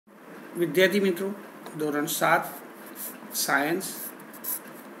विद्यार्थी मित्रों, धोरण 7 सायन्स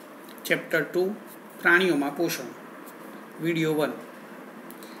चैप्टर 2 प्राणियों में पोषण वीडियो 1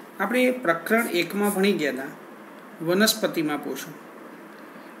 આપણે પ્રકરણ 1 માં ભણી ગયા હતા વનસ્પતિમાં પોષણ।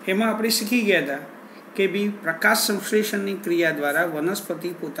 એમાં આપણે શીખી ગયા હતા કે બી પ્રકાશ સંશ્લેષણની ક્રિયા દ્વારા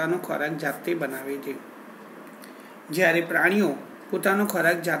વનસ્પતિ પોતાનો ખોરાક જાતે બનાવે છે, જ્યારે પ્રાણીઓ પોતાનો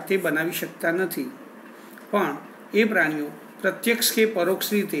ખોરાક જાતે બનાવી શકતા નથી, પણ એ પ્રાણીઓ પ્રત્યક્ષ કે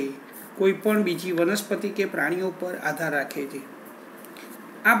પરોક્ષ રીતે કોઈપણ બીજી વનસ્પતિ કે પ્રાણીઓ પર આધાર રાખે છે।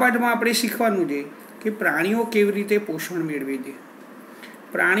 આ પાઠમાં આપણે શીખવાનું છે કે પ્રાણીઓ કેવી રીતે પોષણ મેળવે છે,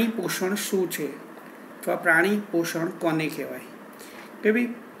 પ્રાણી પોષણ શું છે, અથવા પ્રાણી પોષણ કોને કહેવાય। કે ભાઈ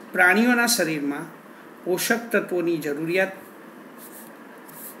પ્રાણીઓના શરીરમાં પોષક તત્વોની જરૂરિયાત,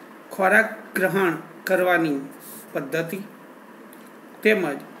 ખોરાક ગ્રહણ કરવાની પદ્ધતિ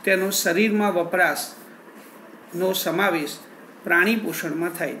તેમજ તેનો શરીરમાં વપરાશનો સમાવેશ પ્રાણી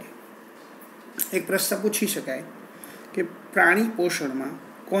પોષણમાં થાય છે। એક પ્રશ્ન પૂછી શકાય કે પ્રાણી પોષણમાં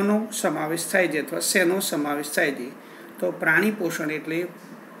કોનો સમાવેશ થાય છે અથવા શેનો સમાવેશ થાય છે? તો પ્રાણી પોષણ એટલે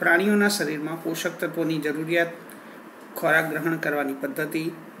પ્રાણીઓના શરીરમાં પોષક તત્વોની જરૂરિયાત, ખોરાક ગ્રહણ કરવાની પદ્ધતિ,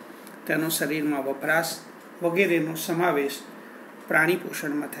 તેનો શરીરમાં વપરાશ વગેરેનો સમાવેશ પ્રાણી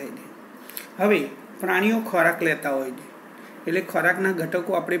પોષણમાં થાય છે। હવે પ્રાણીઓ ખોરાક લેતા હોય છે, એટલે ખોરાકના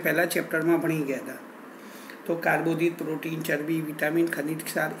ઘટકો આપણે પહેલા ચેપ્ટરમાં ભણી ગયા હતા। તો કાર્બોદિત, પ્રોટીન, ચરબી, વિટામિન, ખનિજ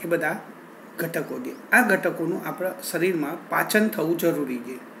ક્ષાર એ બધા ઘટકો છે। આ ઘટકોનું આપણા શરીરમાં પાચન થવું જરૂરી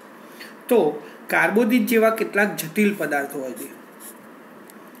છે। તો કાર્બોદિત જેવા કેટલાક જટિલ પદાર્થો હોય છે।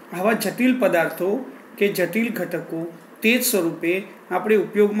 આવા જટિલ પદાર્થો કે જટિલ ઘટકો તે જ સ્વરૂપે આપણે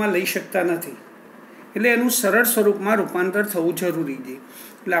ઉપયોગમાં લઈ શકતા નથી, એટલે એનું સરળ સ્વરૂપમાં રૂપાંતર થવું જરૂરી છે।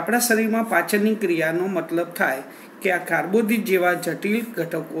 એટલે આપણા શરીરમાં પાચનની ક્રિયાનો મતલબ થાય કે આ કાર્બોદિત જેવા જટિલ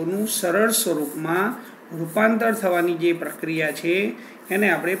ઘટકોનું સરળ સ્વરૂપમાં રૂપાંતર થવાની જે પ્રક્રિયા છે એને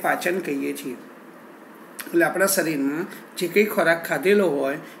આપણે પાચન કહીએ છીએ। એટલે આપણા શરીરમાં જે કંઈ ખોરાક ખાધેલો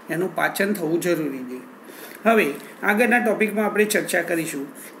હોય એનું પાચન થવું જરૂરી છે। હવે આગળના ટોપિકમાં આપણે ચર્ચા કરીશું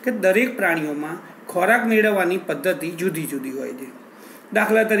કે દરેક પ્રાણીઓમાં ખોરાક મેળવવાની પદ્ધતિ જુદી જુદી હોય છે।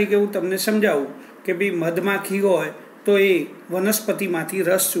 દાખલા તરીકે હું તમને સમજાવું કે ભાઈ મધમાખી હોય તો એ વનસ્પતિમાંથી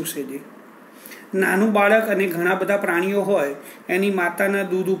રસ ચૂસે છે, નાનું બાળક અને ઘણા બધા પ્રાણીઓ હોય એની માતાના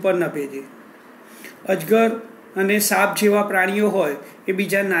દૂધ ઉપર નભે છે, અજગર અને સાપ જેવા પ્રાણીઓ હોય એ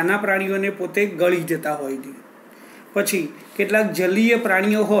બીજા નાના પ્રાણીઓને પોતે ગળી જતા હોય છે। પછી કેટલાક જલીય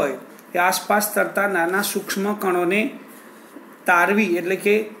પ્રાણીઓ હોય એ આસપાસ તરતા નાના સૂક્ષ્મ કણોને તારવી એટલે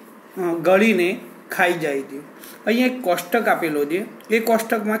કે ગળીને ખાઈ જાય છે। અહીંયા એક કોષ્ટક આપેલો છે, એ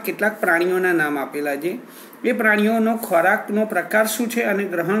કોષ્ટકમાં કેટલાક પ્રાણીઓના નામ આપેલા છે। એ પ્રાણીઓનો ખોરાકનો પ્રકાર શું છે અને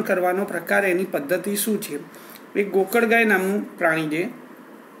ગ્રહણ કરવાનો પ્રકાર, એની પદ્ધતિ શું છે। એક ગોકળગાય નામનું પ્રાણી છે,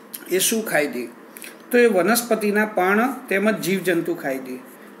 એ શું ખાય છે? તો એ વનસ્પતિના પર્ણ તેમજ જીવજંતુ ખાય છે।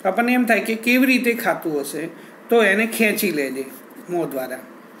 તો આપણને એમ થાય કે કેવી રીતે ખાતું હશે, તો એને ખેંચી લે છે મોં દ્વારા।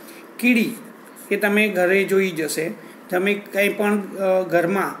 કીડી એ તમે ઘરે જોઈ જશે, તમે કંઈ પણ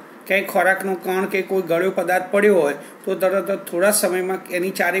ઘરમાં ક્યાંય ખોરાકનો કણ કે કોઈ ગળ્યો પદાર્થ પડ્યો હોય તો તરત જ થોડા સમયમાં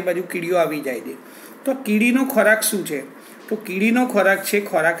એની ચારે બાજુ કીડીઓ આવી જાય છે। તો કીડીનો ખોરાક શું છે? તો કીડીનો ખોરાક છે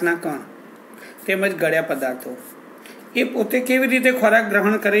ખોરાકના કણ તેમજ ગળ્યા પદાર્થો। એ પોતે કેવી રીતે ખોરાક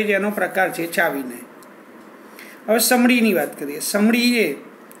ગ્રહણ કરે છે એનો પ્રકાર છે ચાવીને। હવે સમડીની વાત કરીએ। સમડી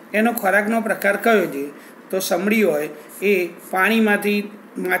એનો ખોરાકનો પ્રકાર કયો છે? તો સમડી હોય એ પાણીમાંથી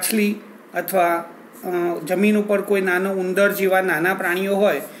માછલી અથવા જમીન ઉપર કોઈ નાનો ઉંદર જેવા નાના પ્રાણીઓ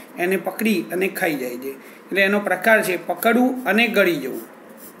હોય એને પકડી અને ખાઈ જાય છે, એટલે એનો પ્રકાર છે પકડવું અને ગળી જવું,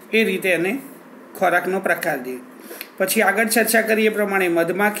 એ રીતે એને ખોરાકનો પ્રકાર છે। પછી આગળ ચર્ચા કરીએ એ પ્રમાણે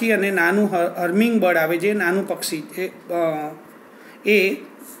મધમાખી અને નાનું હર્મિંગ બર્ડ આવે છે, નાનું પક્ષી, એ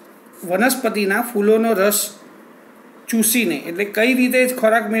વનસ્પતિના ફૂલોનો રસ ચૂસીને, એટલે કઈ રીતે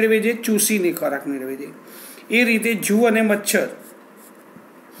ખોરાક મેળવે છે? ચૂસીને ખોરાક મેળવે છે। એ રીતે જૂ અને મચ્છર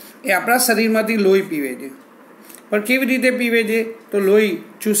એ આપણા શરીરમાંથી લોહી પીવે છે, પણ કેવી રીતે પીવે છે? તો લોહી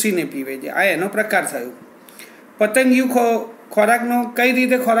ચૂસીને પીવે છે, આ એનો પ્રકાર થયો। પતંગિયું ખોરાકનો કઈ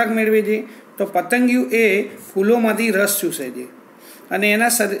રીતે ખોરાક મેળવે છે? તો પતંગિયું એ ફૂલોમાંથી રસ ચૂસે છે અને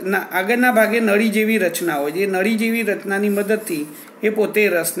એના આગળના ભાગે નળી જેવી રચના હોય છે, એ નળી જેવી રચનાની મદદથી એ પોતે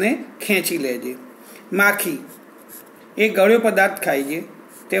રસને ખેંચી લે છે। માખી એ ગળ્યો પદાર્થ ખાય છે,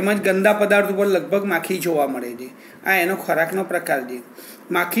 તેમજ ગંદા પદાર્થ ઉપર લગભગ માખી જોવા મળે છે, આ એનો ખોરાકનો પ્રકાર છે।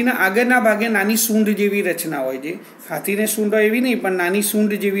 માખીના આગળના ભાગે નાની સૂંઢ જેવી રચના હોય છે, હાથીને સૂંઢ એવી નહીં પણ નાની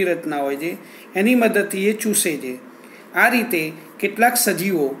સૂંઢ જેવી રચના હોય છે, એની મદદથી એ ચૂસે છે। આ રીતે કેટલાક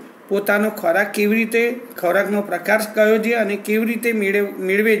સજીવો પોતાનો ખોરાક કેવી રીતે, ખોરાકનો પ્રકાર કયો છે અને કેવી રીતે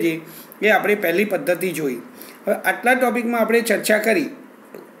મેળવે છે એ આપણે પહેલી પદ્ધતિ જોઈ। હવે આટલા ટોપિકમાં આપણે ચર્ચા કરી,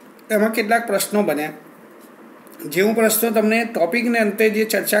 એમાં કેટલાક પ્રશ્નો બન્યા। જે હું પ્રશ્નો તમને ટોપિકને અંતે જે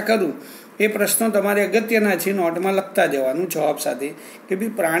ચર્ચા કરું એ પ્રશ્નો તમારે અગત્યના છે, નોટમાં લખતા જવાનું જવાબ સાથે કે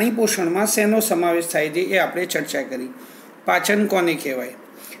ભાઈ પ્રાણી પોષણમાં શેનો સમાવેશ થાય છે એ આપણે ચર્ચા કરી. પાચન કોને કહેવાય,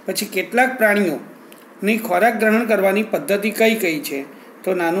 પછી કેટલાક પ્રાણીઓની ખોરાક ગ્રહણ કરવાની પદ્ધતિ કઈ કઈ છે,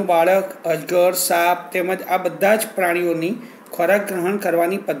 તો નાનું બાળક, અજગર, સાપ તેમજ આ બધા જ પ્રાણીઓની ખોરાક ગ્રહણ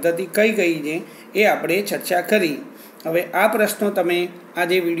કરવાની પદ્ધતિ કઈ કઈ છે એ આપણે ચર્ચા કરી. હવે આ પ્રશ્નો તમે આ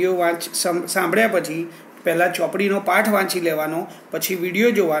જે વિડીયો સાંભળ્યા પછી પહેલાં ચોપડીનો પાઠ વાંચી લેવાનો, પછી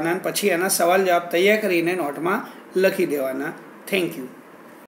વિડીયો જોવાના, પછી એના સવાલ જવાબ તૈયાર કરીને નોટમાં લખી દેવાના. Thank you.